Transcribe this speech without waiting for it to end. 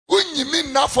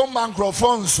Onyimi na for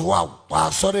microphones wa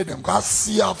sorry them ka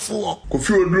siafo.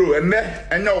 Kofi Oduro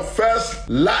and your first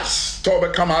last to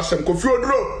become asem Kofi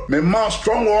Oduro me man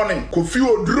strong warning Kofi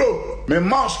Oduro me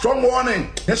man strong warning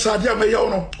yes adia me yaw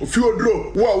no Kofi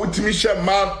Oduro wo utimi she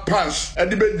man pants e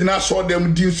de be dina so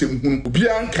dem din sem hun obi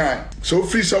ankan so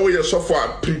free so we so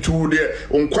for preach wo de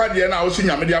onkwade na wo si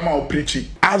nyame de ama wo preach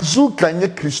Azuka nye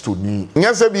Kristoni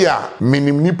nyase bia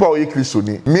minim nipa o ye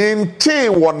Kristoni mente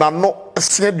wonano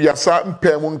sebiasa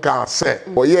mpem nka se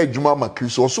oye adwuma ma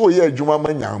Kristo so oye adwuma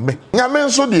ma nyame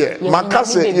nso de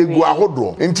makase egu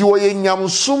ahodo enti oye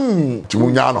nyamsum ti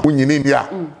munya no onyini ni a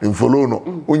mfolo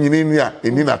no onyini ni a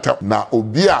eni nata na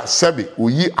obi a sebe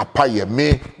oyi apaye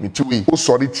me mitiwi o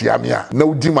sori tia me a na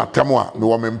odi matam a me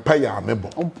wo me mpaye amebo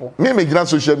me gina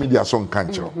social media so nka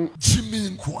nchiro Jimmy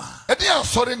nkwa edi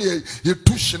asori ne ye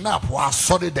tush na po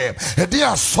asori dem edi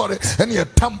asori ene ye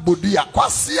tambodi a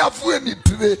kwase afu eni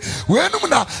tire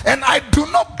and I do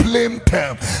not blame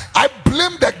them. I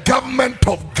blame the government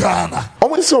of Ghana.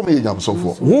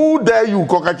 Who dare you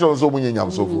cockatoo so many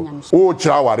yamsofo? Oh,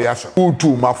 Chawariasa, who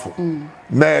too muffle.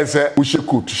 Nese, we should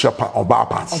cook to shapa or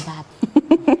barpas.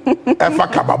 Efa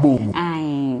kababoom.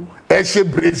 Eshe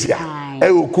Brazia.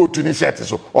 Ewo coat to the shirt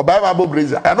so. Or Bible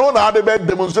Brazia. And all the other bed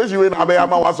demonstration when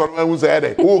Abayama was on who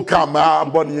said, oh, come,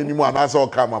 body anyone, that's all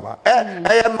come about.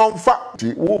 I am non fact.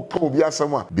 Oh, come, be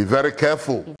someone. Be very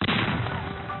careful.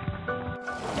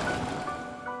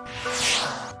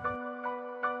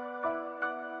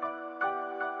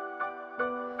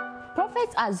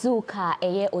 Prophet Azuka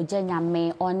eye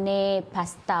ojenyame one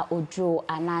Pastor Oduro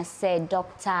anase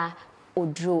Dr.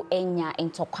 Oduro enya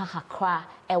entokwa hakra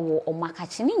ewo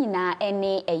omakachini nyina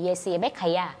ene eye se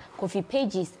yebekaya Kofi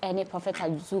pages ene Prophet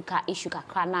Azuka issue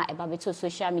kakra na ebabeto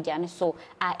social media ne so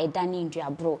a edani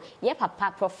nduabro ye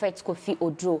papa Prophet Kofi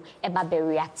Oduro eba be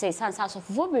react sansa so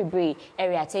fofo bebre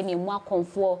react ne mu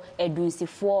akonfo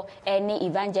edunsifo ene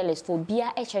evangelist fo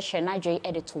bia ehwehwe na dwe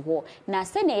edito wo na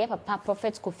se ne ye papa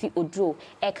Prophet Kofi Oduro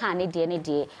e kan ne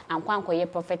de ankwanko ye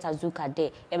Prophet Azuka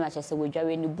de e ma chese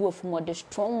wodwawe ne buofu mo de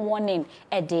strong warning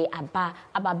ede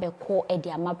aba beko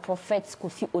ede ama Prophet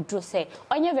Kofi Oduro say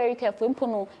onye very careful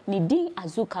impono ni din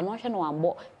Azuka no hwe no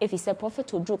ambo if he say Prophet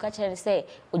Oduro ka chere say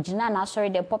ogina na sorry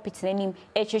dem puppet nanim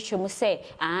echechwe mu say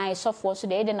ai sofo so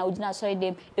de na ogina sorry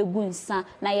dem egu nsa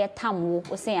na ye tamwo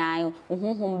o say ai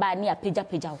ohunhun ba ni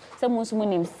apagya say munsu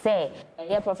munim say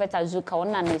ye Prophet Azuka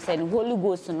wona na say Holy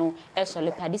Ghost no e so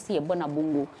le pade say ye bona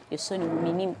bongo ye so ni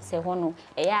minim say hono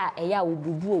eya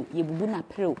obubu ye bubu na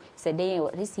preo say den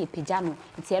resi apagya no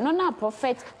nti eno na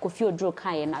Prophet Kofi Oduro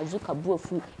kan na Azuka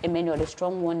buofu emeni the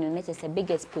strong one and it's the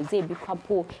biggest pose bi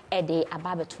kwapo e de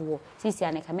ababeto sisi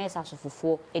ane kamesa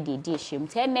sofofo e de di ehim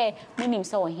tene minim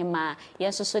se ohima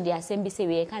yenso so de asem bi se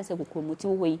we kan se kokromoti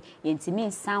wo yi yentimi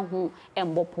nsan ho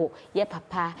embopo ye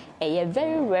papa ye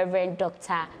very reverend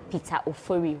Dr. Peter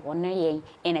Ofori wono yen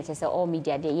ene chese all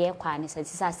media de ye kwa ne se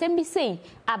asem bi se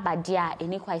abade a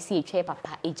eni kwa se etwe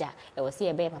papa eja e wo se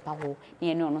ye be papa ho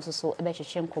ne ene ono so e be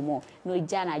hwehwe nkomo no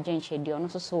eja na adwenhwe de ono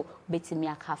so betimi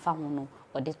aka fa ho no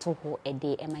ode to ho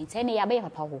ede e maintain ya be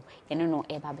papa ho ene no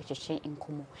e ba be hwehwe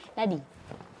nkomo daddy.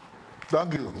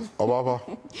 Thank you Obaba.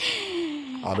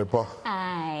 Adepa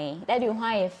Ai daddy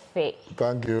why fe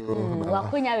thank you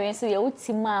wakonya we so ye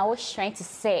utima wo shrine to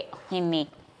say hini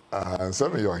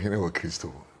some you hini wo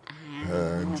Kristo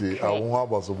nti awon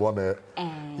abaso bone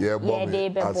ye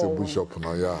bone as a bishop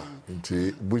no ya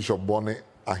nti bishop bone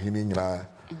ahini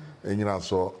nyina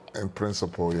so in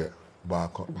principle ye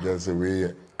back there's a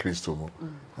way Kristo mo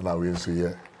na we so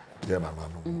ye na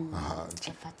no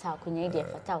nti fatal kunya ide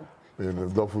fatal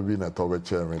don't be na tobe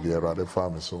chairman the rather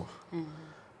farm so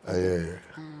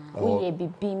we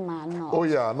bibi ma no oh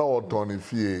yeah na otoni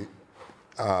fie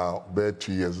be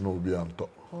 2 years no be anto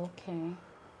okay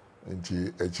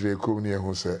nti echire kom ne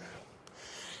hu se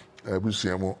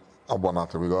abusuamu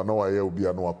abonata because no waye obi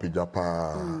a no apagya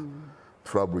pa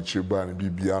frabuchi ba ne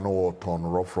bibia no oton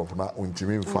rough na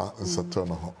untimi mfa nseto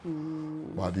no ho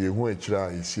ma de hu echire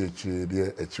a esi echire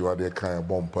de echiwade kan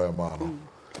bompa e ma no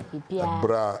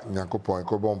bra nyakopon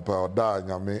ko bompa oda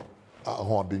nyame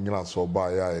ho de nyina so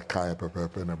ba ya e kan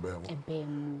pepepe na ba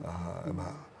mu na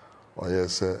oh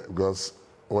yes because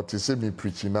what is me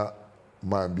preaching na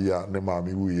man bia ne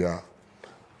maami wu ya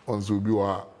onzo bi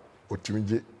wa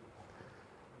otimije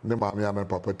ne maami ana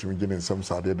papa timije ne nsam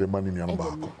sade de mani nua ba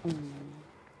ko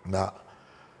na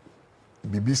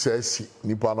bibi sesi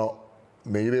nipa no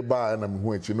na ire ba na me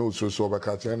hu echi na ososo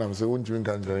obeka che na me se wonjimi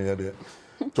nkan jere ya de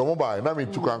to mo ba na me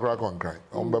tu kankra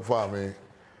on be fa me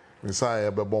say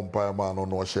e be bompa ma no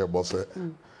no she bo se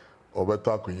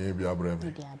obeto akonye bi abrem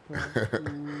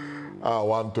ah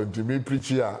 120 me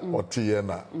preach ya otie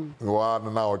na wa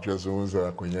na otweso unse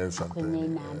akonye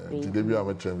something dide bi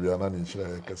amechem bi na ni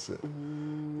hire kese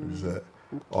bize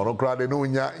ono kra de no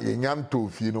nya yenya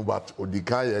ntofie no but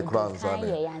odika ye kra nsa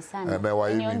ne na wa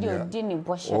yemi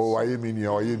o wa yemi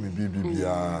o yemi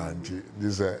bibia nti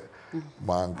dize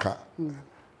manka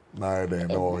na de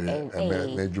no ye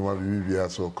na juma bibia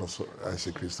so koso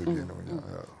ase Kristo bi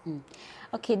no.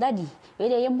 Okay, Daddy, we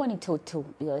dey money toto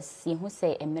because you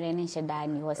say emere ne sheda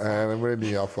ni ho sa. Emere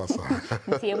ni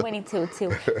afasa. See money toto.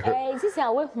 This is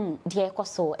we de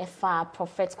ekoso efa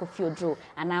prophet Kofi Oduro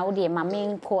and I dey ma me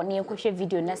nko ne enkohwe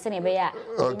video na se ne be ya.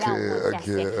 Okay.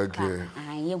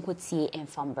 Yenko tie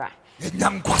enfambra.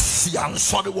 Enyam kwasi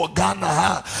ansori wo Ghana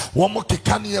ha wo mo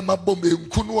keka ne mabom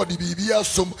enku no de bibia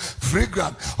som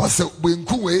fragrant o se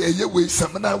benku we eye we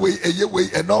semna we eye we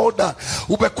and all that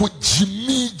wo be ko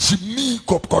jimi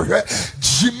kopkohwe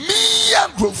jimi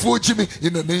agrofo jimi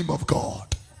in the name of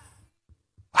God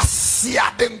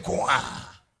asia denko a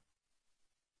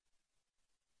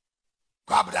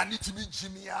kwabra ni timi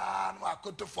jimi a no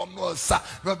akoto fom no sa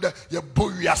no de ye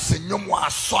boya senyom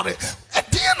asore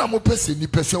edien na mo pese ni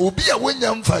pese obi a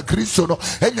wonya mfa Kristo no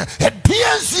enya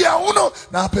edien sia uno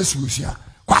na pese usia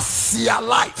kwasia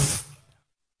life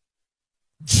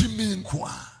jimi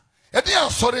nkwa edien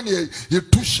asore ne ye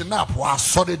tush na po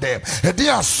asore dem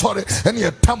edien asore ene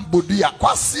ye tambodi a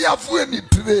kwasia fu ani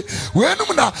tire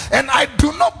wenum na, and I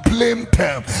do not blame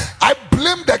them. I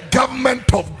blame the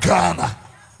government of Ghana.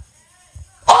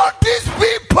 All these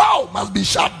people must be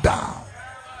shut down.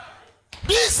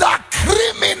 These are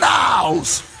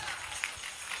criminals.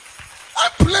 I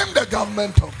blame the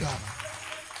government of Ghana.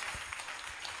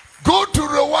 Go to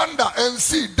Rwanda and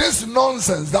see this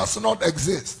nonsense does not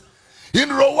exist. In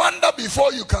Rwanda,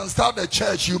 before you can start a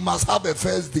church, you must have a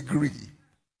first degree.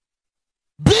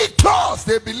 Because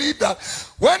they believe that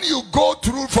when you go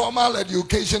through formal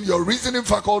education, your reasoning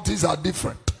faculties are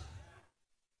different.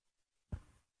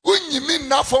 When you mean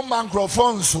not for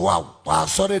microphones, wow,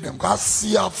 sorry them, because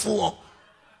see a fool.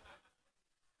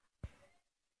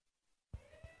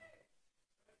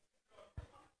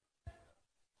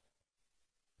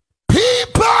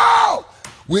 People,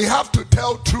 we have to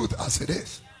tell truth as it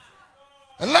is.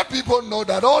 And let people know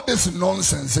that all this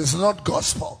nonsense is not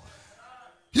gospel.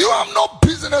 You have no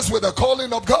business with the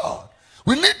calling of God.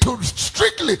 We need to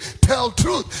strictly tell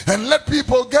truth and let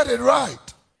people get it right.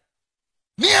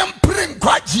 Niem pring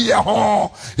kwaji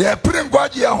ho ye pring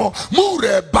kwaji ho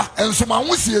mure ba enso ma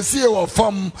wusiesie wo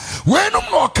fam wenum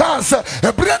no kan se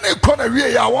ebre ne kona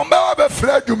wie ya won ba be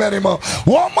fra dwumani mo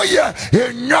won mo ye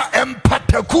enwa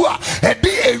empataku a edi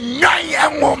enwan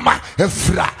enwoma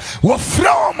efra wo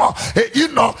fra mo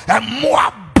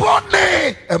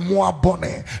emoa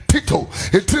bone Tito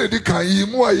etredi kan yi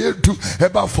mu ayedu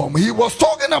eba fam. He was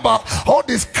talking about all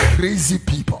these crazy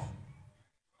people.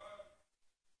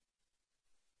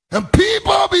 And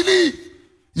people believe,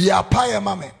 ya paye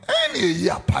mame, any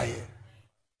ya paye.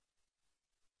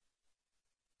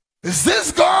 Is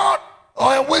this God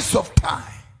or a waste of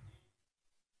time?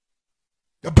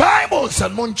 The Bible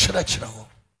said, "Mon chire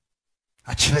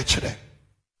a chire."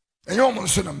 And you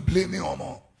almost say, "I'm blaming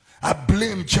omo." I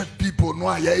blame church people. No,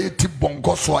 I eti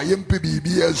bongo so I am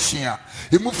PBS.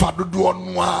 You fado do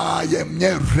no I am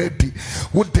ready.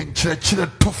 Wouldn't chire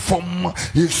to form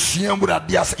if she would have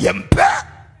dias yempe.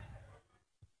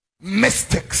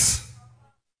 Mystics.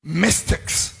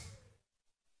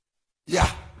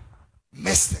 Yeah,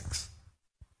 mystics.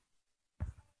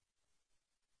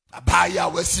 Abaya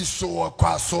wesi so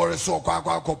kwa sore so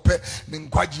kwa kope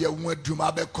ninkwaji ewu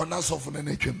aduma be kona so fo na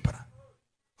twempara.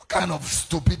 What kind of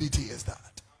stupidity is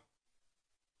that?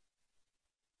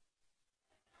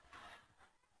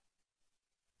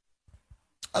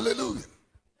 Hallelujah.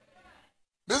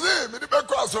 This is me be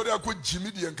kwa sore akọ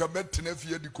jimi de nka betena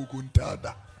fie di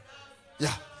kokontada.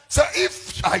 Yeah. So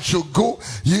if I should go,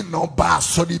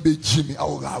 sorry, Jimmy, I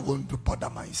won't bother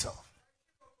myself.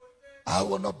 I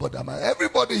will not bother myself.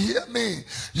 Everybody hear me.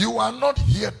 You are not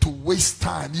here to waste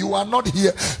time. You are not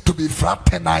here to be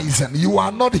fraternizing. You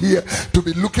are not here to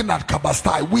be looking at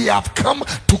Kabastai. We have come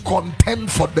to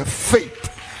contend for the faith.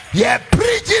 Yeah,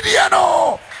 preach it, you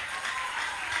know.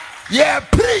 Yeah,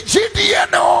 preach it,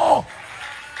 you know.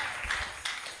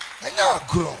 And now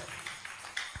grow.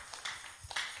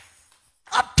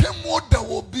 Atemoda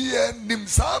will be a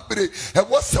nimsabre. It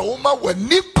was a woman when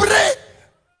nibre.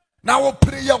 Now we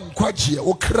pray young kwaji,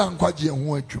 o kran kwaji and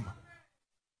wajuma.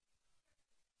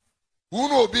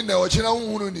 Uno be no china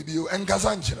unu ni bio and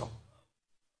Gazanchino.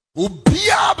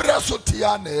 Ubiabra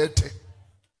sotianete.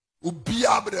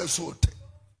 Ubiabra sote.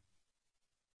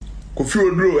 Kofi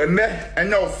Oduro and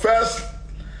your first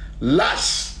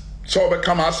last so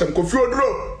become asem Kofi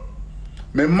Oduro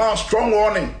me man strong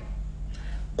warning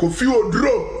Kofi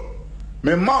Oduro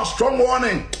me man strong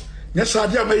warning yes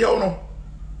adia me yaw no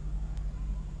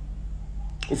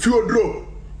Kofi Oduro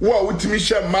wo utimi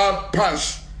she man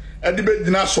pants e de be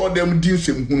dina so dem din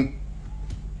sem hunu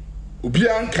obi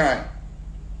ankan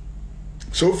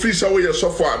so free so we so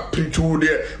for preach wo de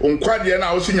onkwade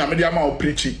na wo si nyame de ama wo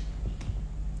preach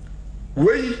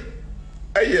wey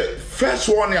eye first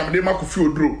one am de Kofi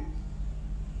Oduro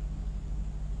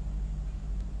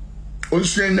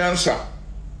onsu nyansa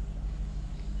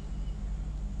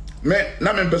me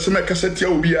na me pese me kasete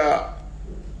obi a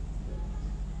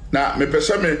na me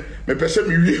pese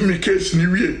me wie me case ni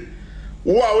wie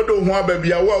wo a wo do ho aba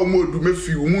bia wo a mo du me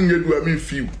fi wo munye du a me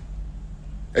fi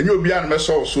enye obi a na me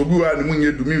so obi wa na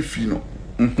munye du me fi no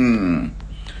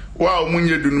wo a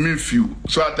munye du no me fi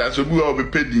so ata so obi wa obi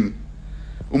pedin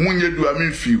omunye du a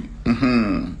me fi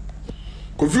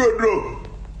Kofi Oduro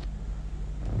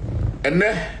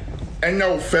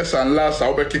enya first and last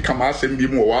I be kama asem bi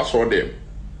mu wa so dem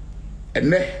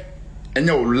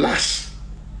enya last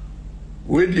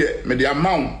we de me de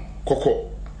amount koko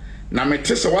na me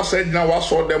tese wa sa gina wa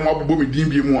so dem abobo me din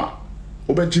bi mu a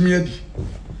obetimi adi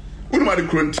unu ma de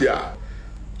krontia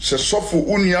se sofo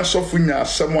unia sofo nya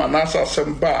asem ana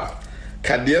asem ba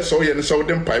kade so ye ne so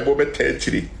de mpai bo beta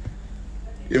akiri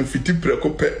emfiti preko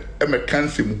pe e me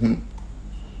kanse mu hunu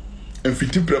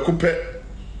emfiti preko pe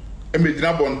e me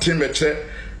gina bonten me che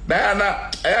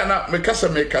na me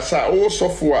kasa o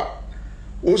sofo a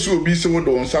o so obi se wo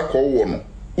do nsa ko wo no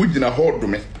ugina ho do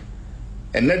me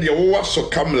enne de wo waso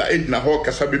kamla egina ho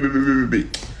kasa bebebebebe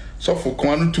sofo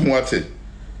ko anu tumu ate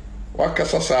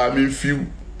wakasa sa me fiu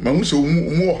mahu se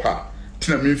mu ha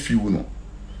tina me fiu no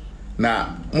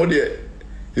na mo de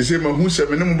se mahu se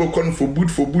me ne mo bokon for boot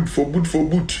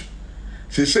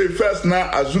se say first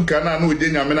na Azuka na no de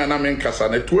nyame na me nkasa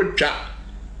na to atwa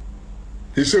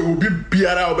se obi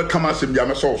biara obekama se bia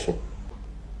me so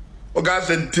oga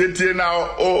se tietie na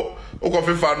o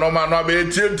Kofi fa normal no be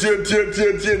tie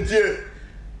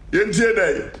yentie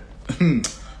dai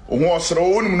o ho osro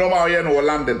wonim normal ye no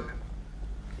London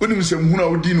wonim se mhuna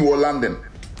odi no London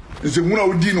se mhuna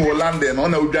odi no London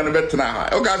ona odwane betena ha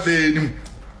oga se nim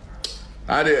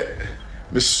ade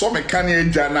me so me kan ye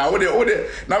jana wo de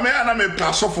na me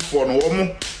paso fofo no wo mo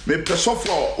me pesofo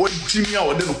o jimi a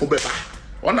wo de no ho beba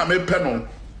ona me pe no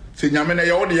se nyame na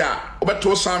ye wo de a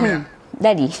obeto samia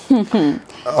Daddy.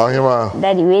 Ahima.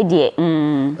 Daddy, we dear.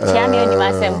 Tiami oni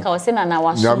masem ka wose na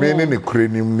waso. Nyame ne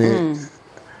kurenim ne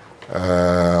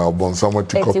obonsamo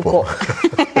tikopo.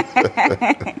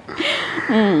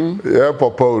 Yeah,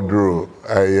 Papa Oduro,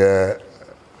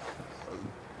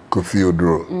 Kofi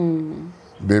Oduro.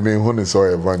 Baby, who is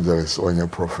our evangelist or your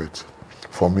prophet?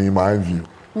 For me, my view.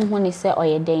 Who is say or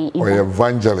your day? Or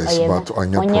evangelist, but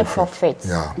on your prophet.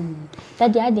 Yeah.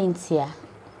 Daddy, I didn't see.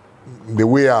 The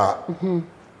way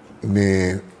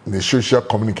the social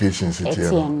communications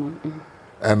here,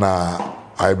 and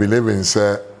I believe in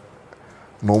say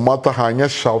no matter how you're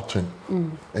shouting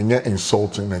and you're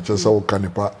insulting, and just all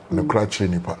canipa no crutch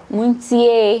nipa.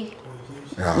 Muntie.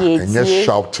 Yeah, and you're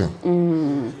shouting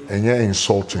and you're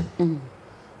insulting,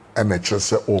 and it just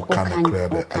say all kind of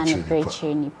credit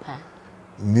nipa.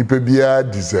 Nipa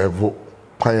biya deserve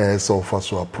paya yourself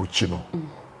as approach no.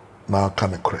 Na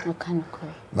kind of credit.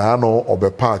 Na no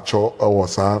obepa cho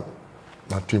ewosa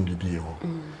na team didi ho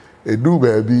edu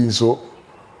ba bi so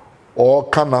o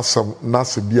kana sam na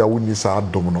se bia woni sa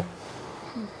adom no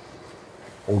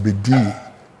obedi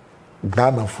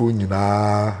Ghana fo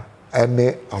nyina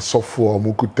ene asofo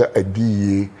omukuta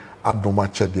adie adom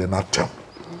achede na tem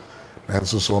na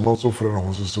so no so frɛ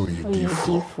no so ye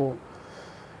difo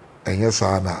enye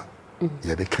sa na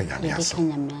ye de kanyame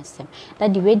asem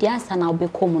that the way the answer na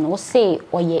obekom no say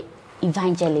oye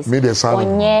evangelist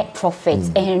onye prophet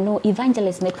no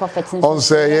evangelist make prophets on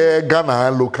say yeah Ghana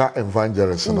local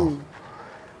evangelist no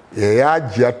yeah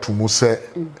agya tumu say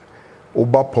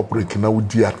oba public na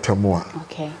udi atemu a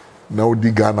okay na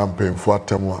udi Ghana mpemfo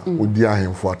atemu a udi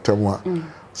ahemfo atemu a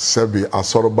sebe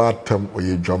asoroba atem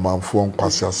oye dwamanfo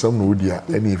nkwase asem na udi a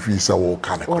ene fi say wo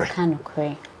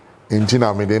kanekre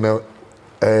intina me de na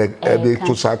they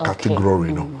to sa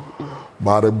category no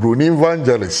but the Bruni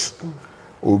evangelist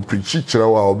or preach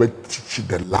or teach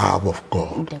the love of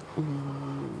God,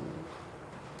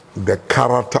 the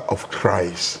character of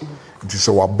Christ. It is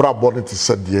our brother that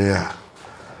said, yeah,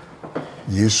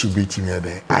 yes, be to me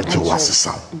there. I just was a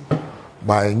sound.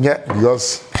 But yet,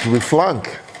 because to be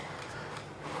flank,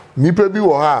 nipa bi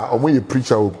wo ha, omo ye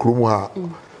preacher o kromu ha,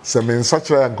 se men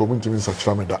sachira and coming to me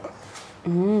sachira me da.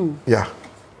 Yeah.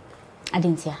 I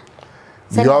didn't see.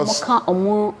 Because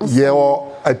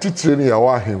you a teacher in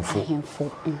your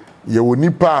himful. You will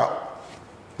nipa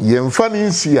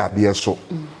yemfani see at the so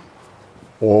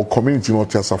or community not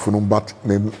just but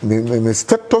the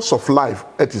status of life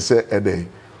it is a day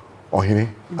or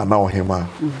him and now him.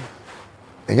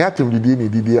 And yet, him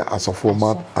did as a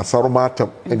format, as a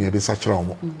romatum, and yet is such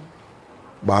a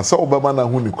but I saw Obama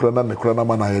who the crana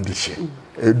man I edition.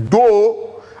 A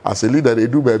door as a leader, they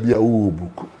do baby a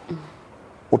book.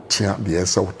 What the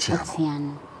SO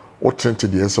what to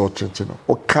the SO Trentino,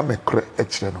 what can a crack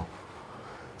etcheno?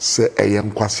 Say I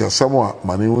am quasi somewhat,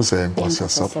 money will say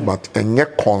quasi, but and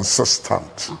yet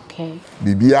consistent. Okay.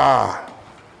 BBR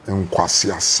and quasi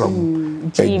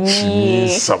some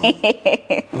some.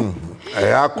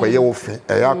 Aya kwaye ofi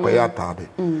aya kwaye atade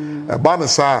e ba ne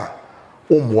sa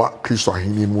omwa Kristo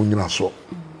ahini mu nyina so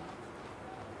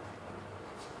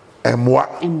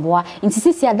emwa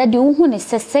insisi adade uhu ne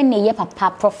sese ne ye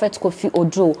papa prophet Kofi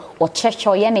Oduro o church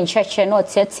o ye ne church no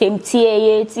tetem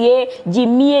tie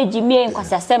jimie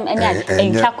nkwasasem ene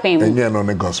entwa kwan enye no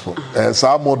ne gospel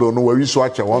sa modo no wawi so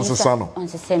ache won sesa no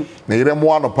na ire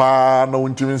mo ano pa na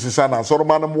untimi sesa na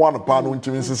soroma no mo ano pa na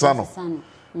untimi sesa no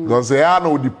because they are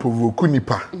no the provoke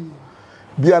nipa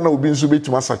bia na obi nso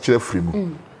betima sachire free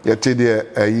mu yete de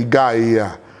yi guy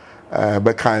here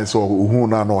be kind so hu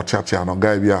na no chacha no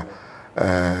guy bia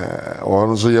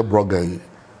on so ye blogger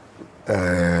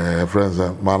friends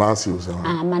Manasi was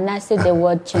Manasi the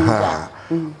word changer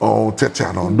oh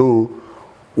chacha no do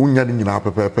unya ni nyina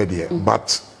pepepe de but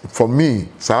for me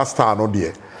sa star no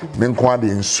de me nko ade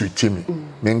nswitchi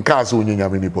me nka so unya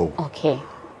nyame nipo okay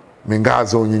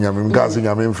mingaza onyinyame mingaza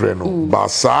nyame mfre no ba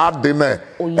saa de na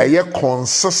eye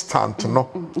consistent no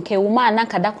okay woman na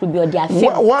kada kru bi odi afi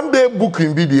one day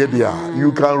booking be there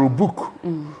you can rebook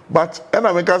but and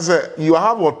I can say you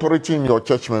have authority in your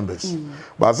church members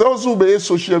but also be a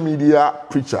social media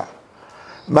preacher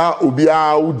now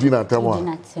obia udina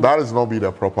temo that is not be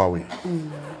the proper way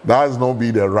that is not be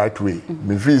the right way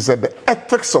me feel said the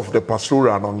ethics of the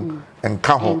pastoral and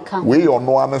come we or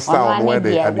no understand where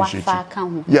they initiate.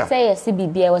 Yeah. Say yes,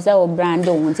 BBA was our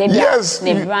branding. Yes,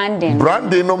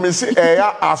 branding. No, me say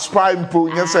aspire po.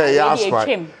 Yes,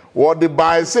 aspire. What the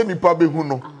buy say ni pa be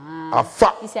huno.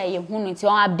 Afa. Say you huno ti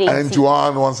on update. And you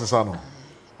want one sesano.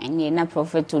 And you na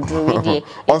prophet to do with it.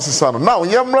 One sesano. Now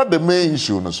yamra the main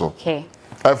issue no so. Okay.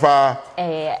 Afa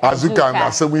Azuka na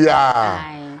se we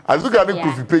are. Azuka the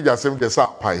Kofi page asem the sa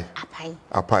apai.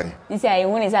 This say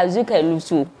when is Azuka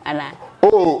lusu ana.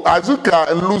 Oh, Azuka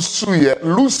lusu ye.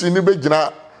 Lusu ni be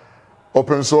gina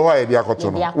open so why dey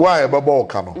akoto no. Why e bebo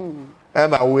oka no.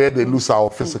 And I wear the loose our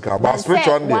physical but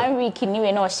spiritual day. 1 week ni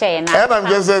we no share na. And I'm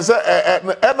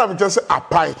just say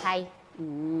apai.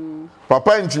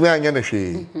 Papa ntimi anya na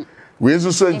hwe. We so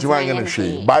ntimi anya na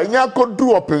hwe. Ba nya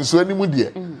kodu open so ani mu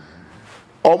de.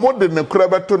 Omo de ne kura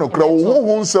beto no kura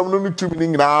wo nsem no tumi ni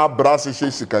nyina brass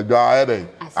she sika dwa ede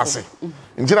ase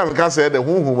ntina me ka say de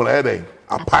honhom na ede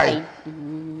apai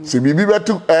se bibi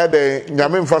beto ede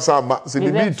nyame mfasa ama se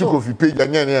bibi tu Kofi page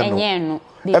anya ne no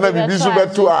ena bibi so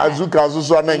beto Azuka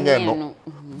so na anya no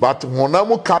but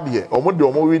honam ka de omo de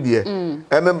omo we de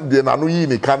ena de nanu yi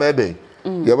ni ka na ede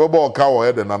ye bebo ka wo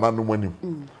ede nanu manim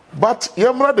but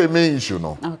yemra the main issue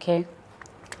no okay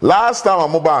last time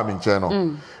amoba am nche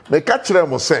no me catch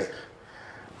them say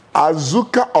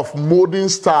Azuka of modern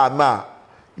star na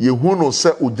yehu no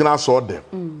say ugina so dem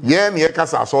ye na ye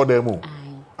kasa so dem o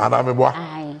ana me boa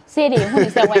say dey hu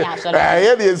say why ya so dem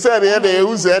ye dey say dey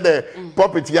hu say dey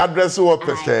puppet address wo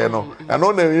pese no and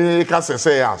on dey kasa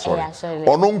say ya so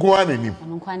ono nko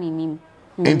anenim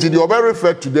into the over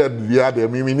refer to the other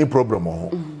me problem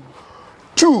o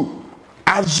two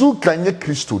Azuka nye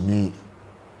Kristo ni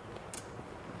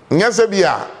nyase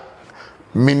bia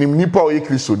minim nipa o ye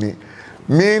Kristo ni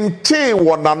minti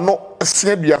wona no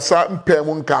se biasa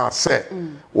mpem nka se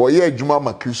wo ye adwuma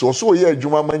ma Kristo so wo ye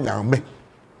adwuma ma nyame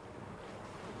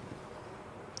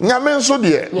nso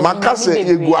de makase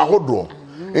egu ahodo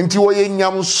enti wo ye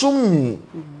nyamsum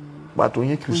but wo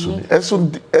ye Kristo ni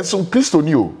eso Kristo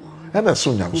ni o na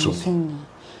so nyamsum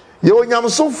ye wo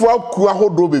nyamsofo aku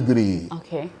ahodo bebre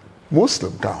okay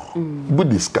Muslim ka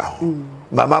Buddhist ka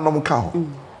nananom ka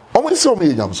omo se omo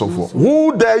nyamsofo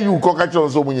who dare you ko ka che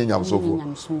so omo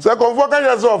nyamsofo se konfo ka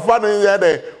ye so fa no ye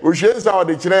de o hwensa o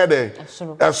de kire de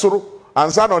esoro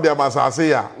ansa no de amasase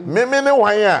ya me ne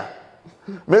wan ya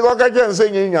me ko ka che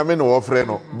nse nyame no ofre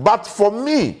no but for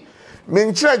me me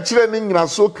nkire ni nyina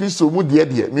so Kristo mu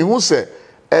de me hu se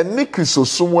eni Kristo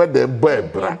sumwe de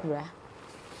bebra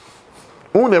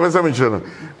never say me children.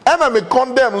 And I me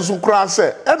condemn so crass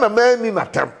say, and a man in a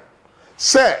term.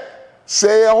 Say,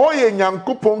 say a hoye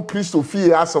Yankupon Christo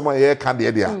fee as some air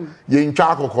candia, ye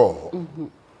charcoal.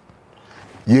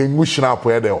 Ye mushna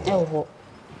puedo.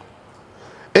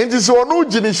 And this one no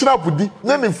Jenny Shnapudi,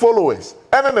 none followers,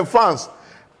 and the fans,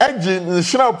 edging the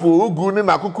Shnapu, Gun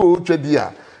Nakuko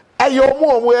Chedia. Ayo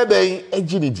more where they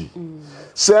edginity.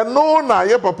 Say no, na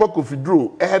ye papa Kofi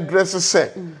drew, a hairdresser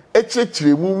said, a church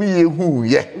mummy who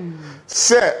ye.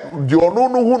 Say, you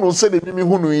no who said the mimi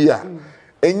who ya.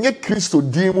 And yet Christo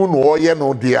demon or ye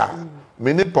no dear.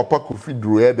 Many papa Kofi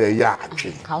drew a day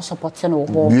yachi. House supporting.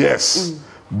 Yes.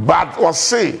 But was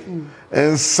say,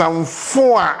 and some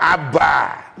four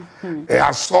abba.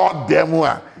 I saw them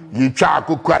where you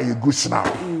charcoal cry you goose now.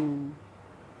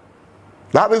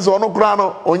 That is on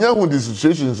Okrano, on your the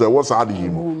situations that was out of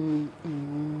him.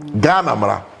 Ghana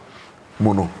Mara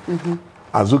Mono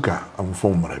Azuka and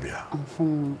Phone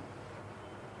Marabia.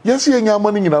 Yes, your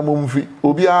money in a movie,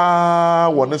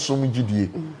 Ubia, one is some GD,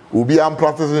 Ubia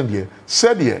practicing here.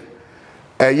 Said ye,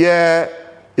 a year,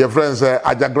 your friends,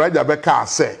 Ajagraja Becca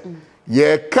say,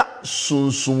 ye cat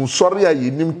soon sorry, I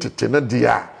nim to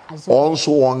Tenadia,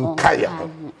 also on Kaya.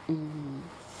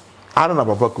 I don't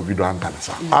know about Kofi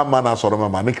cancer. I'm man, sort of a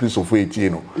man, Christopher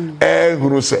Etino.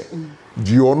 Who say,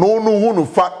 do you know who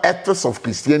fa actors of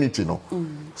Christianity? No,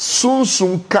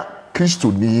 soon ka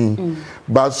Christo ni,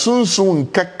 but soon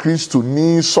ka Christo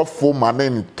ni suffer man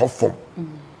and tough form.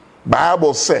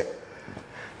 Bible say,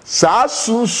 sa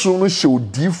soon shall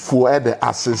defer the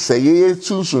assess say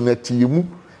soon at you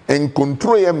and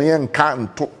control ye me and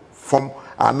can't from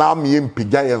an army in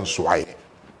Pigay and Sway.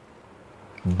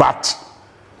 But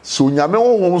so nyame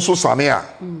wo so sane a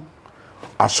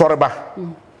asoreba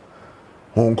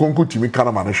hon konku timi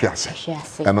kana ma no hwe ase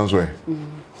eno so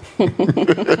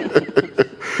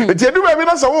edu ba bi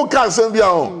na so wo ka asem bia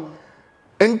ho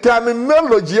nka ne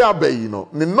knowledge abayi no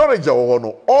ne knowledge wo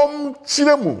no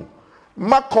chiremu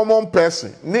ma common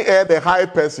person ni the high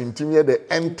person timi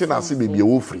the emptiness be bi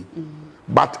wo free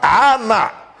but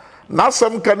na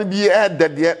some can be dead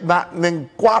na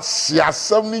nenkwasi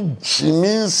asam ni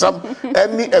jimi sam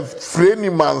any a friendly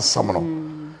man sam no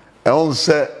e on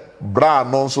say bra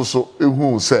no so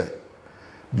ehu say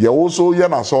bia wo so ye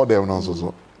na so dem no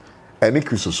so any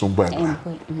Christo so ba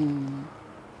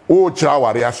o kira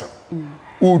ware asam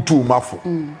o tu mafo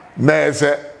na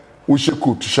ese wo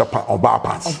sheku tu shapa oba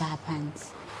pants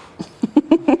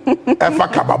efa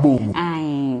kababo mu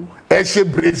eshe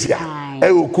brazier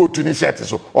o coat ni shirt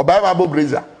so oba ba bo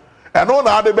brazier and on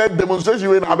na the demonstration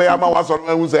we na be ama waso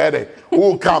no say dey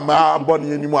o come body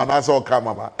animu anase o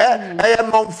come ba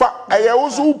no mfa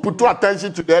also put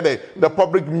attention to the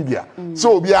public media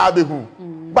so obi a be hu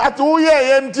but wo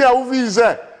ye ntia wo fi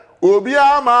say obi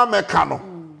ama meka no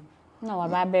no wa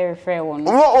ba be refer won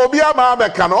no obi ama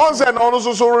meka no on say no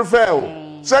so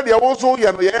refer said ye wo so ye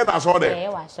no ye na so dey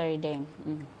wa sorry dem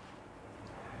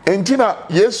Entina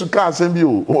Yesu ka asem bi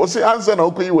o say answer na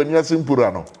okoyi wani asem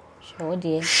pura no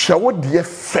shawo de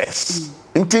first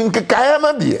ntin kekaya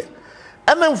na de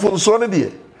enenfonso ne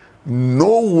de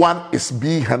no one is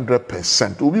be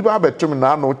 100% obi ba betum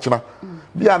na no kina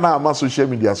bia na ama social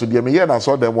media so de me ye na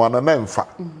so dem wana na mfa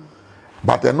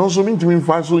but eno so mintimi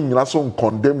mfa so nyina so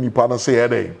condemn nipa na say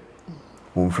dey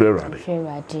unfrerade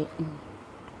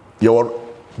yo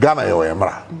Ghana yo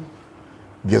emra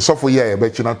de sofo ye be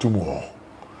kina tumu ho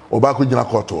oba ko gina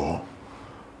court ho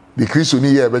the Christo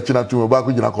ni ye be kina tumu oba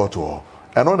ko gina court ho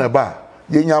eno na ba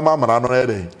ye nyama mara no e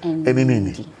dey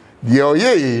eni de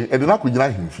oye e de na ko gina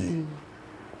himfie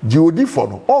di odi fo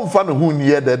no on fa no hu ni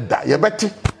ye de da ye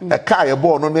beti e ka ye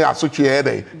bo no ne asotwe ye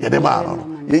dey ye de ma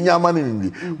no ye nyama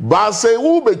ni ba say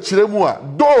wo be kiremu a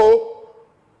do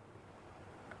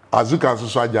Azuka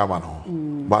so ajama no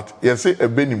but you say a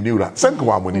benim niura senko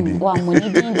wa money di die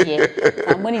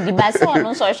money di ba so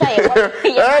no so hwa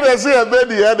ye they say a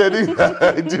bedi e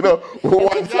dey you know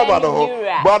wa jama no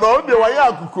but on dey wa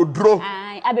ya Oduro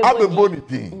abe boni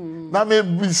din na me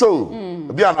bi so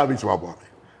bi ana bi so abo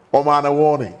o ma na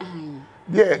warning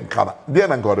die nkana die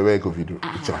na ngode we Kofi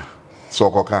kira so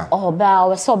koka ba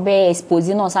we so be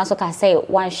expose no san so ka say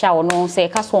one show no say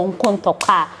ka so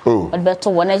nkontoka o be to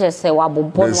wona je say wa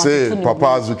bobo no say papa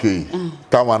Azuka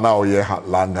tama na o ye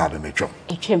landard ne twem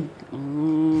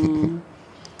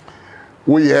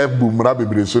we ye bumra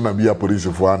bebre so na bia police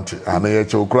fo ante ana ye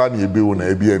che okra na ebe wo na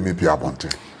ebia mepi abonte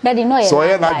daddy no ye so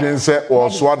ye na dwen say o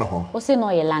so no ho o say no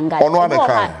ye landard ono ana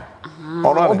kai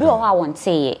obi o ha won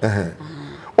say ye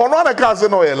ono ana ka say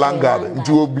no ye landard nti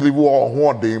o believe wo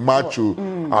ho de macho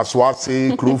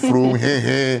aswase krofro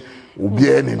he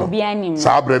obi ani no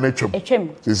sa abre na twem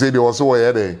say say de o so wo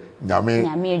ye de nyame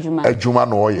adwuma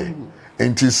no ye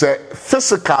And she said,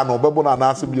 physical no, but na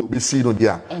na be see no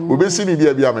dia. We see ni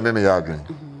dia be amene na ya adwen.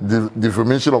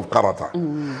 Deformation of character.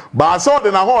 But I saw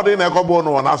the na ho de na ekobo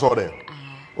no na so there.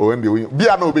 O when the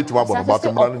bia na obetima bo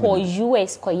but for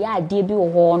US ko ya ade bi wo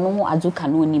ho no Azuka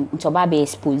no nim ntoba be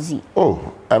expose. Oh,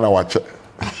 and I watch it.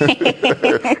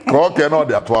 Ko ke no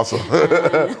de atwaso.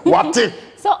 What it?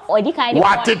 So odi kind of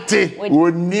what it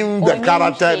we name the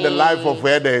character in the life of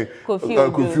where the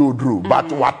Kofi Oduro,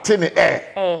 but what in the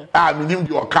air I mean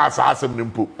your cars asem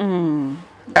nimpo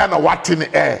and what in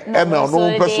the air and no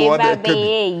person what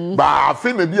they but I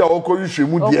feel maybe a okọ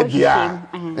yhwemu dia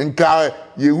nka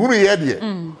ye huru ye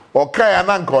de o kai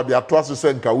ananka de atwaso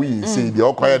se nka we see the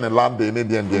okoye ne land ne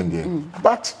de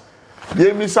but the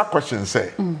misa question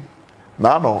say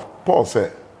na no Paul say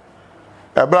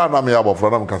Ebra na me abofra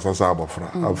na mkasa sa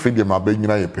abofra afide ma ba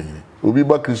nyina ye panyin obi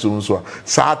ba Kristo nso a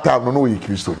saa time no ye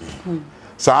Kristo ni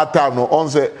saa time no on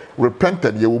say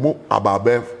repented ye wo mu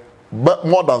ababe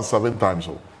more than 7 times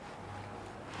so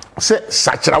say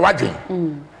sachira wajen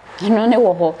no ne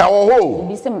wo ho e wo ho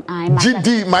bi sem ai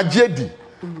gidi majedi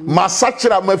ma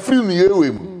sachira ma free ni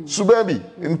yewe mu so baby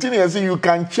ntini say you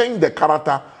can change the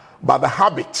character but the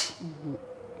habit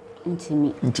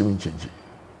intimi change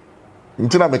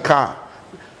ntina me ka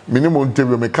minimum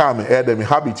interview me ka me e me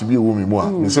habit bi wo me mu a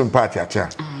me sem party acha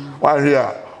wa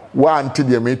hia wa nti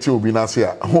de me ti obi na se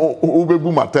a wo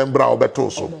bebu matembra obeto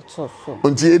so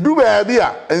nti edu ba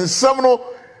bia ensam no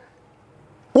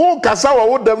wo kasa wa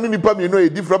wo dam ni nipa me no e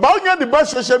different ba onya de ba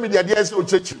social media de ese o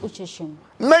chechi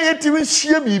na yetimi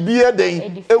hie bibi e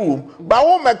den ewom ba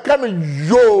wo meka no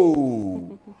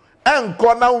yo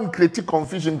enko na un create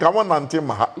confusion ka won nante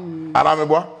ma ha ara me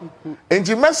boa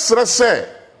enti mesre se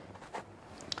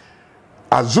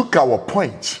Azuka wa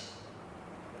point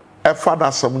e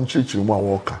fada sam nchichiri mu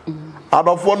awoka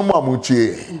adofo no mu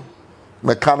amuchie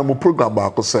me kan mu program ba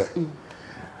ko se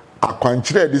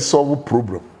akwanchire di solve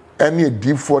problem ene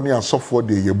edifo ne asofo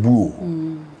de yebuo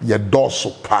ye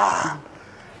doso pa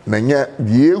na nye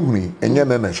die ehuni enye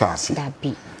na na chase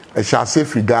a chase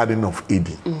free garden of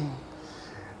Eden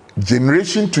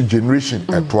generation to generation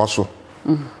etwaso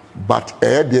but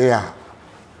there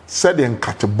said in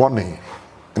katibone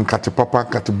nkate papa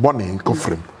nkate boni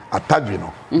kofrem atadwe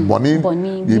no boni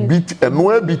ye bit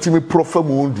eno abiti me profa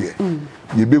mu de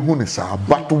ye behu ne sa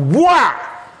but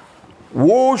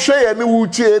wo hwe ye ne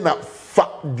wuchie na fa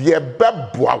de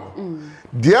beboa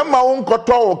de ma wo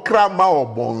nkoto wo kra ma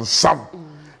obonsam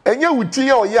enye wuti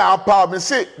ye oye apa me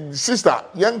say sister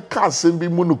yen ka asem bi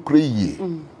mu no kreye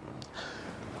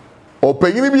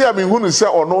opanyini bi a me hu ne se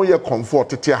ono ye comfort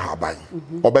tete haban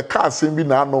obeka asem bi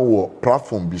na no wo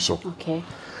platform bi so okay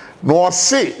no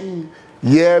say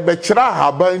ye be kira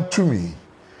haban tumi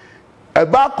e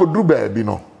ba kodu baabi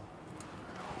no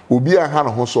obi a ha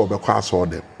no ho so obekwa aso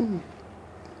dem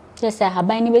just say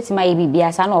haban ni betima ye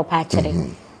bibia sa na opa kire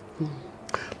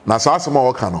na sa asema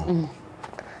wo ka no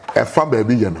e fa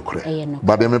baabi ye no kure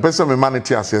but me pese me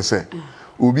manity ase se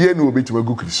obi eni obetima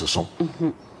gu Kristo so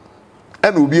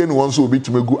and obi eni won so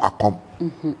obetima gu akom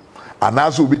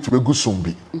anaso obetima gu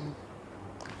sombi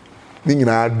ni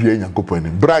nyina adue Nyankopon ni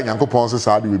bra Nyankopon se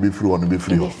sa de we be free ho no be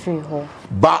free ho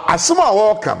ba asema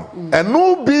wo ka no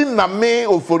eno bi na me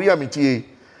ofori amitie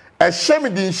e hye me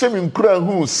din hye me nkura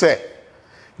hu se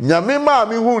nyame ma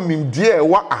me hu nim die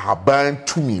wa ahaban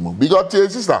tumi mo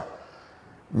because sister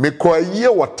me koye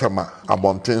watama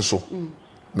abonten so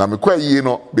na me koye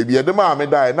no bebi ede ma me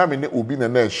dai na me ne obi na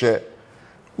na hye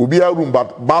obi a room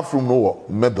but bathroom no wo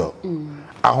middle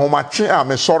ahomache a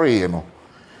me sorry no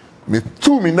me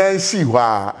tu mi na si ho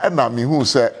a na me hu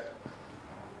se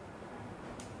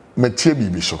me tie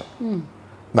bibi so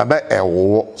na da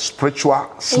ewo spiritual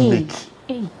snake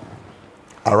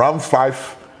around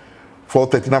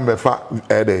 4:30 number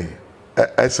 5 day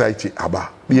SIT aba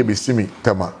be be simi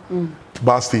tema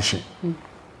bar station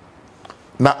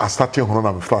na I started hono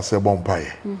na me fa se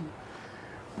bompaye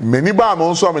many ba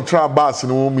no so me try bus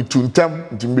no me tuntem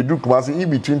ntimbedu kuma se in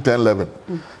between 10-11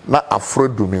 na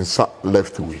afrodu me nsa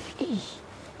left way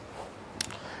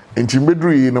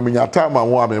ntimbedu yi no me nya time a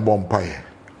wo me bompaye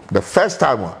the first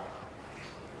time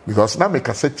because na me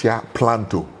kasetia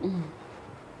planto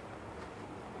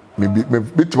me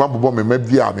bitima bobo me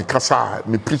mabia me kasa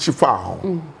me preach fa ho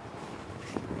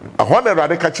a honor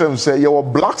rade ka kire say ye wo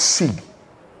black seed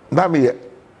na me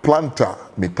planter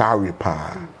me tari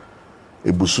pa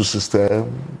ebusu sister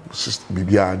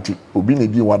bibia anti obi na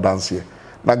bi wa dance here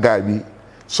na guy bi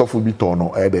sofo bi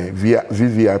tono ede via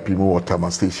VVIP mo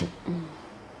water station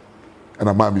and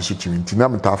a man bi so twinti na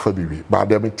me ta fa bibi ba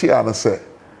de me tia na say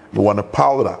me want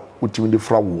powder utimi de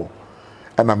fra wo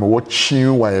and am wo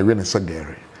chin wa ye ne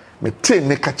sagere me te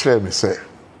ne ka kyerɛ me say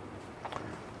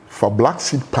for black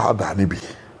seed powder ne bi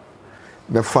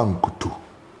ne fa nkutu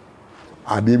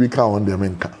ade bi ka on dem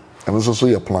nka and so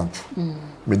your plant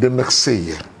me dem next say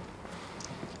ye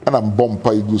and I'm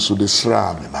bompa igu so de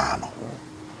sra me na no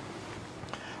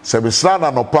se be sra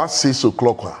na no past 6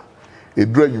 o'clock a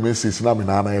edura nyume 6 na me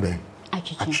na na yede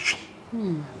achichi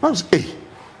I'm say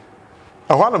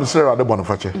I want to say the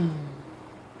bonafache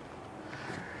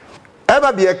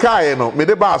ena de kai no me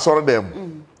de ba asore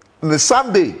dem ne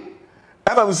Sunday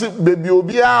ena me say baby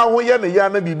obia ho ye ne ya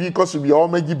na bibi koso bia o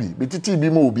magi bi betiti bi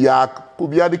ma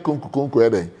obia de konku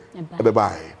eden de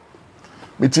ba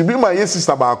me ti bi ma ye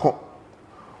sister ba ko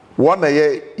one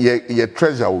ye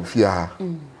treasure ofia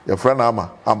your friend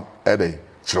ama am eden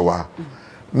chirwa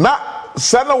na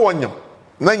sana wonyam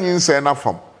na nyinse na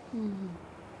fam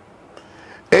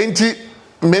enti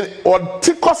me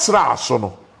oti kosra aso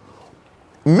no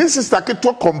ni sister ke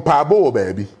to compare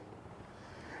baby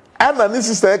ana ni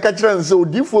sister ka kire nse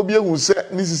odifo bi ehu se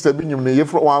ni sister bi nyim ne ye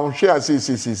fro wan hwe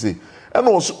ase ana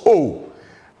oso oh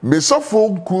me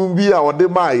sofo kun bi a ode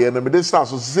ma ye na me de star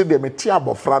so se de me ti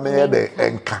abofra na ye de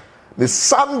enka ne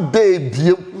Sunday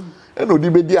biem ana odi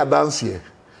be di adanse ye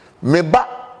me ba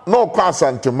no kwa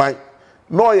asanteman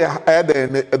no ye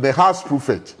the house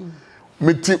prophet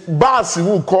me ti baasi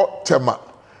hu ko tema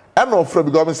ana ofra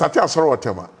bi go me sati asoro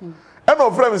tema ana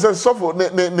ofra me say sofo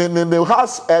ne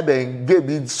house eden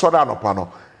gebi soda no pa no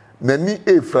nani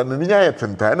efra nani nya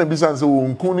yetenta ana bi san say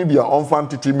wonku ni bia onfa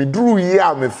ntiti me duru yi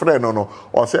a me frɛ no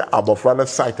o say abofra na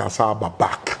site asa aba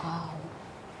back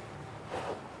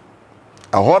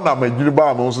ahona magiri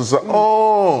ba no so say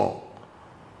oh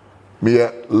me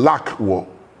lack wo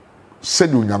said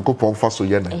unyankopon fa so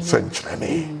ye na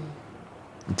senkyerene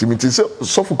intimity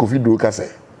sofo Kofi do ka say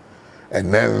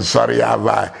and then sorry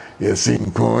ava yes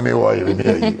inkuni wo ye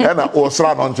ni na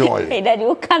osra no nche wo ye hey daddy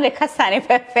o ka me kasa ne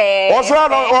pepe osra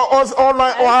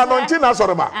no no nche na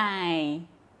sorry ma ai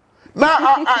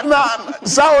na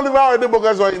sa Oliver de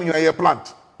boga so in your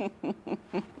plant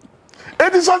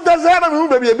it is on the zero me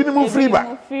baby bi ni mu free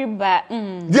ba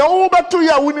de o ba to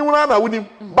ya wuni na wuni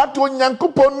but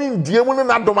onyankopon ni ndie mu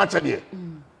na doma chede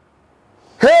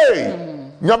hey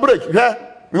nya break he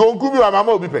mi wonku bi wa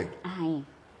mama obi pen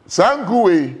sanku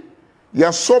we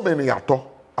ya so me ne yato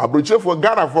abroche for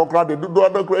Ghana for crowd do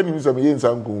kra ni so me yen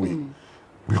sanku we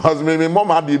because me mom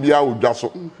had dey bia odwa so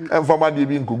enfama dey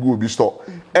bi nkogu obi store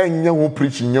enye ho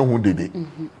preach nye ho dede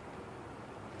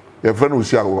your friend will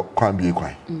see kwan bi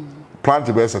kwan plant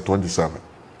verse 27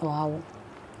 wow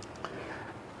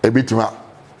a bit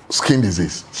skin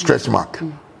disease stretch mark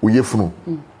uyefunu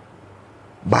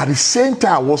but the same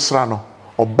time wosra no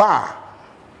oba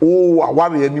o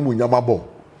aware ani mu nyamabo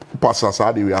pastor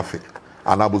sa de we afi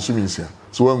anabosu minsia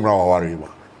so we nwra aware ba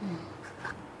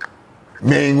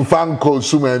me nfanko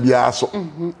suma bia so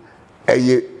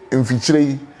eye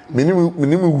mfikyire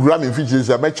minim wura me mfikyire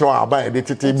sa be chewa aba e de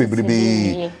tete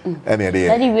bebrebe ene de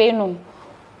daddy we no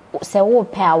se wo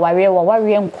pe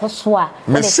aware nkoso a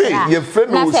me say ye fe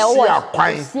no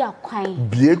si akwan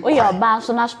bie o your ba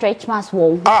so na stretch marks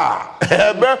wo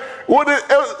ebe wo de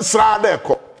sra de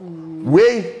ko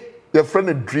we your friend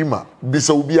a dreamer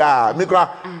bisa obi a me kra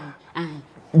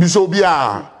bisa obi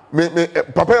a me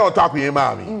papa yo ta kwen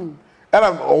ma mi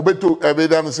era obeto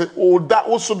ebeda say o da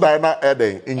wo so da na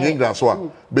eden enyengra so a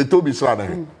beto bi sra na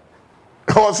he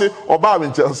o say oba mi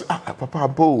nche papa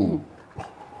bo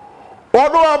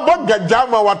odo aboga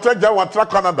jama watra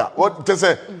Canada what to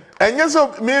say enye so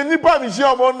me nipa mi shi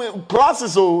omo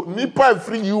classes o nipa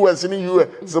free US in US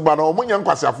so ba na omo nyan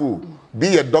kwasiafo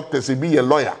be a doctor say be a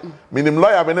lawyer minim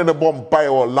lawyer me ne bomb pie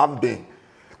or landing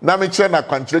na me che na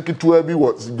kwantre kitua bi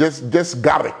was just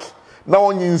garlic na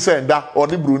onyi nsenda or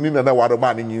the bruni na wado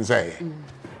ma ni nse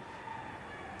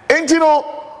entino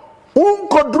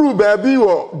unkodru baabi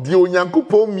wo di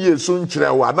onyankopon mie so nkyerɛ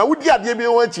wa na wodi ade bi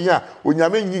wo akyi a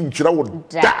onyame nyi nkyerɛ wo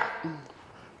da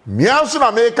mianso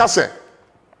na me ka sɛ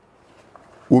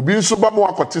obi nso ba mo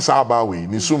akote sa ba we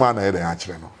ni suma na yɛde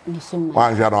akyerɛ no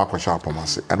wan hwa na akɔhyɛ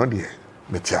apɔmase ɛno de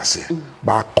metiase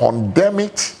ba condemn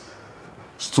it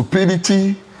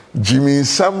stupidity Jimmy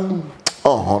Sam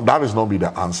that is not be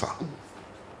the answer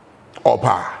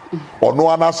opa ono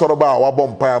ana soroba wa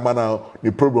bompa ama na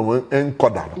the problem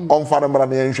enkoda onfa na mara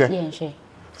na yenhwe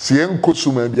si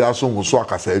enkosuma bia so nso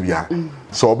akasa bia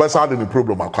so obesa de the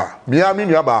problem akwa mia mi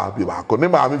nua ba bi ba ko ne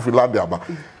ma mi Finlandia ba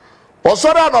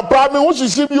osora no pra mi wo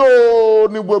sisi bi o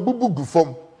ni bubu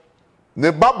gufom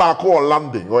ne baba ko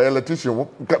landing o electrician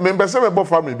me mbese me bo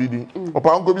family bi din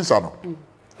opa nko bi sa no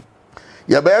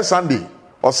ya be Sunday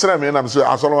osere me na me so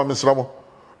asoro ma me sro mo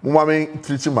mo ma me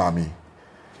treat mami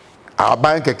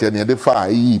aban keke ne de fa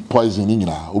yi poison ni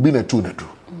nyina obi na tu na du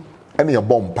ene ye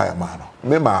bomb pa ma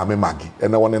no me magi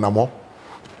ene woni na mo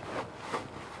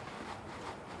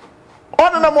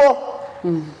ono na mo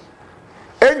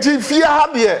enti fia ha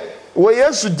de we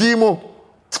Yesu di mu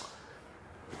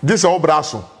this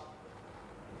obraso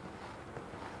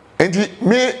enti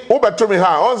me obeto me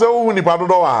ha on say wo ni pa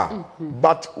dodo wa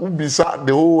but ubisa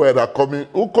the whole world are coming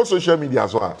uko social media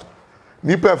so ha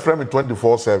nipa frame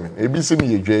 24/7 ebi se me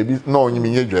yedwa ebi na onyi me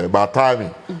yedwa but time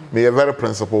me a very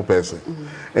principled person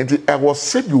and I was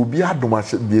said you be adoma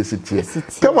be sitie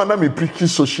tell na me preach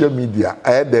social media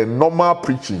the normal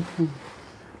preaching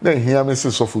then hear me say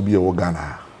so for be e wo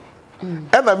Ghana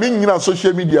and I mean nyina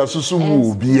social media susu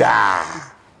mu bia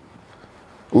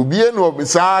obie no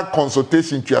bisa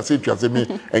consultation tuase me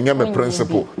enye me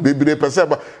principle bibire pese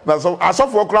ba na so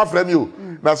asofo kra frame you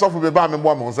na asofo be ba me mo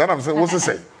am say na me say wo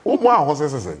say wo mo ahon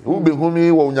say wo be hu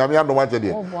mi wo nyame adoma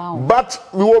chede but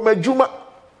me wo madwuma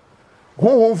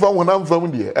hu fa wona mfam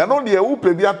de eno de wo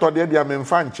pe bi atode de me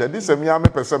mfa nche de se me ya me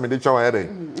pese me de cha wa ere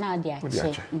na de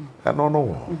ache eno no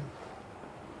wo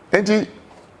enti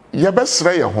ye be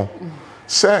sre ye ho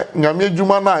se nyame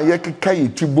adwuma na ye keka ye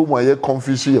tibom aye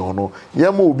confuse ye no ye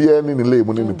ma obi ani ne lay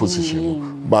mu ne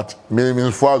position but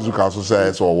me for Azuka so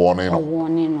say so warning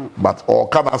no but o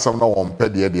kana sam na won pe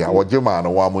de de a wo jema no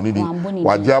wa mo ni di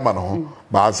wa jema no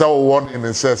ba say o warning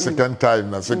in say second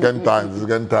time so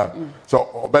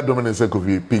obedom ne say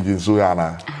Kofi pidgin so ya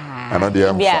na ana de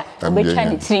emfa be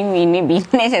try trimi ni bi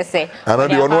necessary ana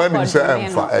de ono ani say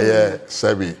emfa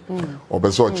sebi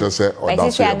obeso che say o da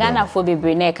so Ghana for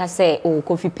bebre na ka say o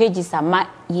Kofi pages ama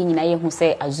ye nyina ye hu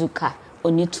say Azuka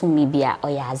oni tumi bia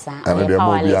oyaza ana de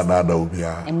mo bia na da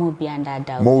obia mo bia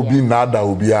ndada obia mo bi na da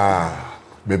obia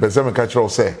me pese me ka kire o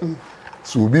say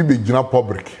so obi be gina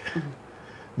public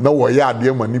na wo ya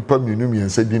ade ma nipa minu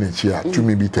miensa di na chi a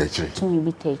tumi bi tachi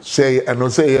say eno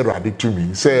say ye rade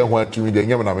tumi say ho tumi de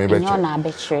nyam na me be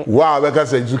chi wa be ka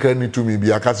say Azuka ni tumi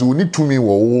bi aka say oni tumi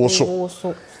wo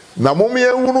so na mom ye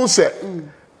hunu say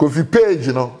Kofi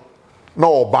page no na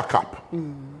o backup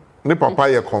ni papa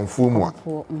ye confirm a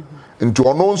nti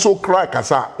ono nso cry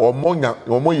kasa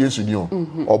omo Yesu ni o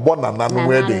obo na nanu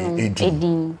we de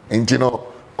edin nti no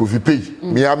Kofi page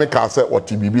me am ka say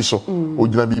oti bibi so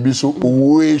ogina bibi so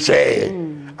owo ehwe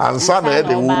ansa na e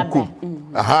de wo ku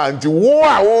aha nti wo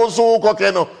a wo so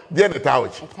koke no de ne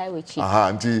tawochi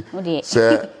aha nti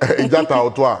se ejata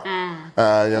oto a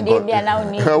yango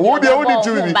wo de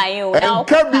tumi en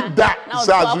ka bi da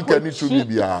sa Azuka ni tumi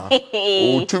bia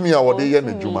o tumi a wo de ye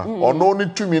ne djuma ono ni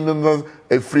tumi no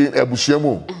efri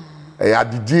ebusuamu e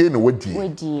adidie na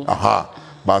wadi aha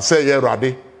ba se ye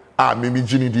rade a mimi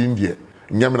jini di ndie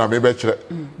nyame na me be kire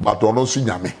but ono si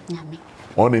nyame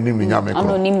ono nim ni nyame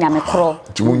kro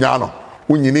ti munya no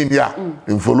unyini ni a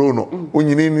mfolo no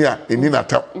unyini ni a eni na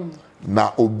ta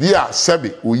na obi a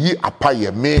sebe oyi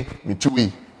apaye me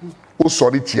mitiwi o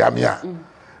sori tiame a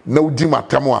na udi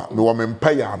matam a me wo me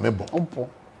mpaye a mebo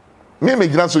me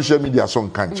gina social media so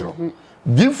nka nkyero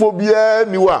gifo bia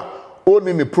ni wa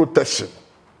oni ni protection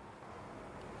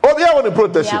obi a woni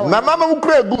protection na nanom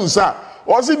kra egunsa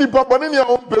o si ni papa ni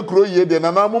o mpe kro ye de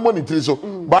na na mo monitor so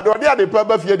but o de ade pa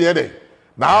ba fie de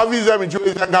na visa mi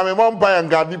chwe nga me mo mpa ya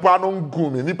nga nipa no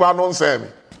nku mi nipa no nse mi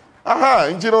aha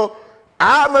nti no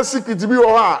a na secret bi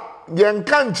o ha ye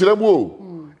nka nkyere mu o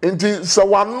nti so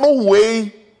wano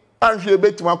we anhwe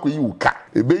betima ko yi uka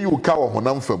ebe yi uka wo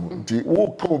honam fam nti wo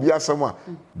ka obi asem a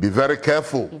be very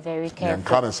careful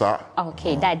nka sa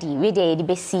okay daddy we dey the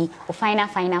besi o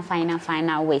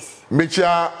final ways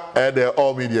mechia the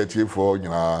all media team for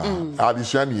nyina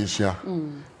adisua ni esua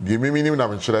di mimi nim na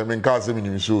me kire me nka asem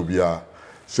ni so obi a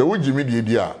se wo jimi die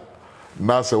dia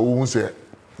na se wo hu se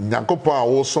nyankopon a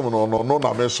wo som no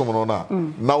na me som no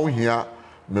na wo hia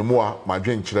me moa ma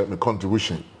dwen kire me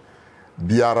contribution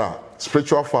biara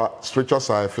spiritual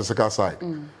side physical side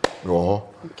no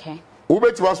okay we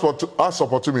bet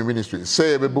support me ministry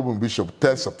say be boom bishop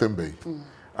 10 September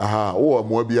aha wo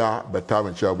mo bia better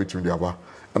me chair between the aba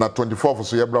and 24th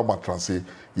so ye bra ma transe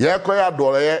ye koya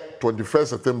dole 21st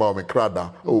September me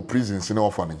krada o prison sin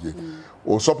orphanage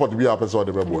o support bia person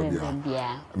de be bo bia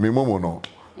me momo no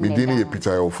me dini ye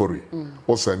Peter Ofori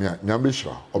o sania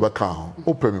nyambishra obeka ho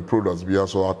o pay products bia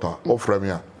so ata o frame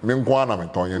a me nko ana me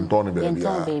ton be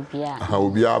bia aha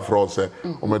obi afro se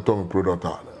o me ton product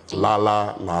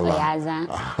la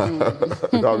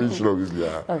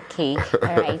okay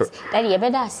all right daddy you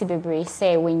better see bebre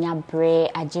say when ya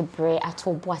bre ajibre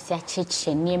atobo ase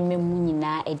acheche ne memu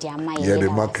nyina e de ama ye de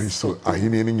ma Kristo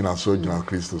ahini ni nyina so nyina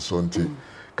Kristo so nti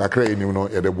kakra enim no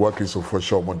ye de boa Kristo for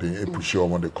sure mo de e push o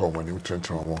mo de come ni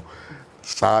utrentre mo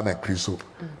Sana Kristo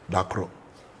dakro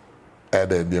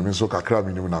ede de me so kakra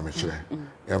bi nim na me kire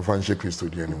emfa nche Kristo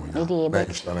di animu ya na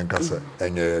ishana nkasa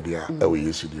enye dia ewe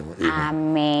Yesu di mu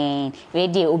amen we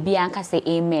de obi anka say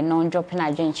amen no drop na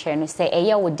adwenkyere no say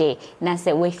eye wo de na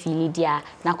say we feel dia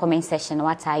na comment section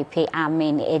what I pay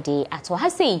amen ede ato ha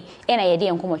say ena ye de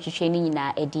enkomo twetwe ni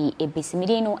nyina ede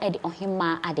ebesimide no ede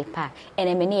ohima adepa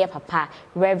ena me ne ye papa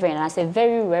reverend I say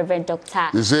very reverend Dr.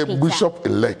 Is a bishop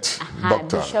elect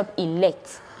doctor bishop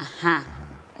elect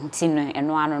ntino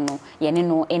eno ano no ye ne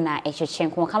no ena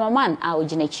ehwehwenko kamaman a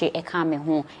oginachi e ka me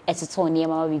ho eteto ne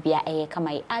ma bibia eye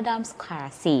kama Adams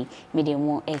Karasi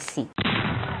medemo esi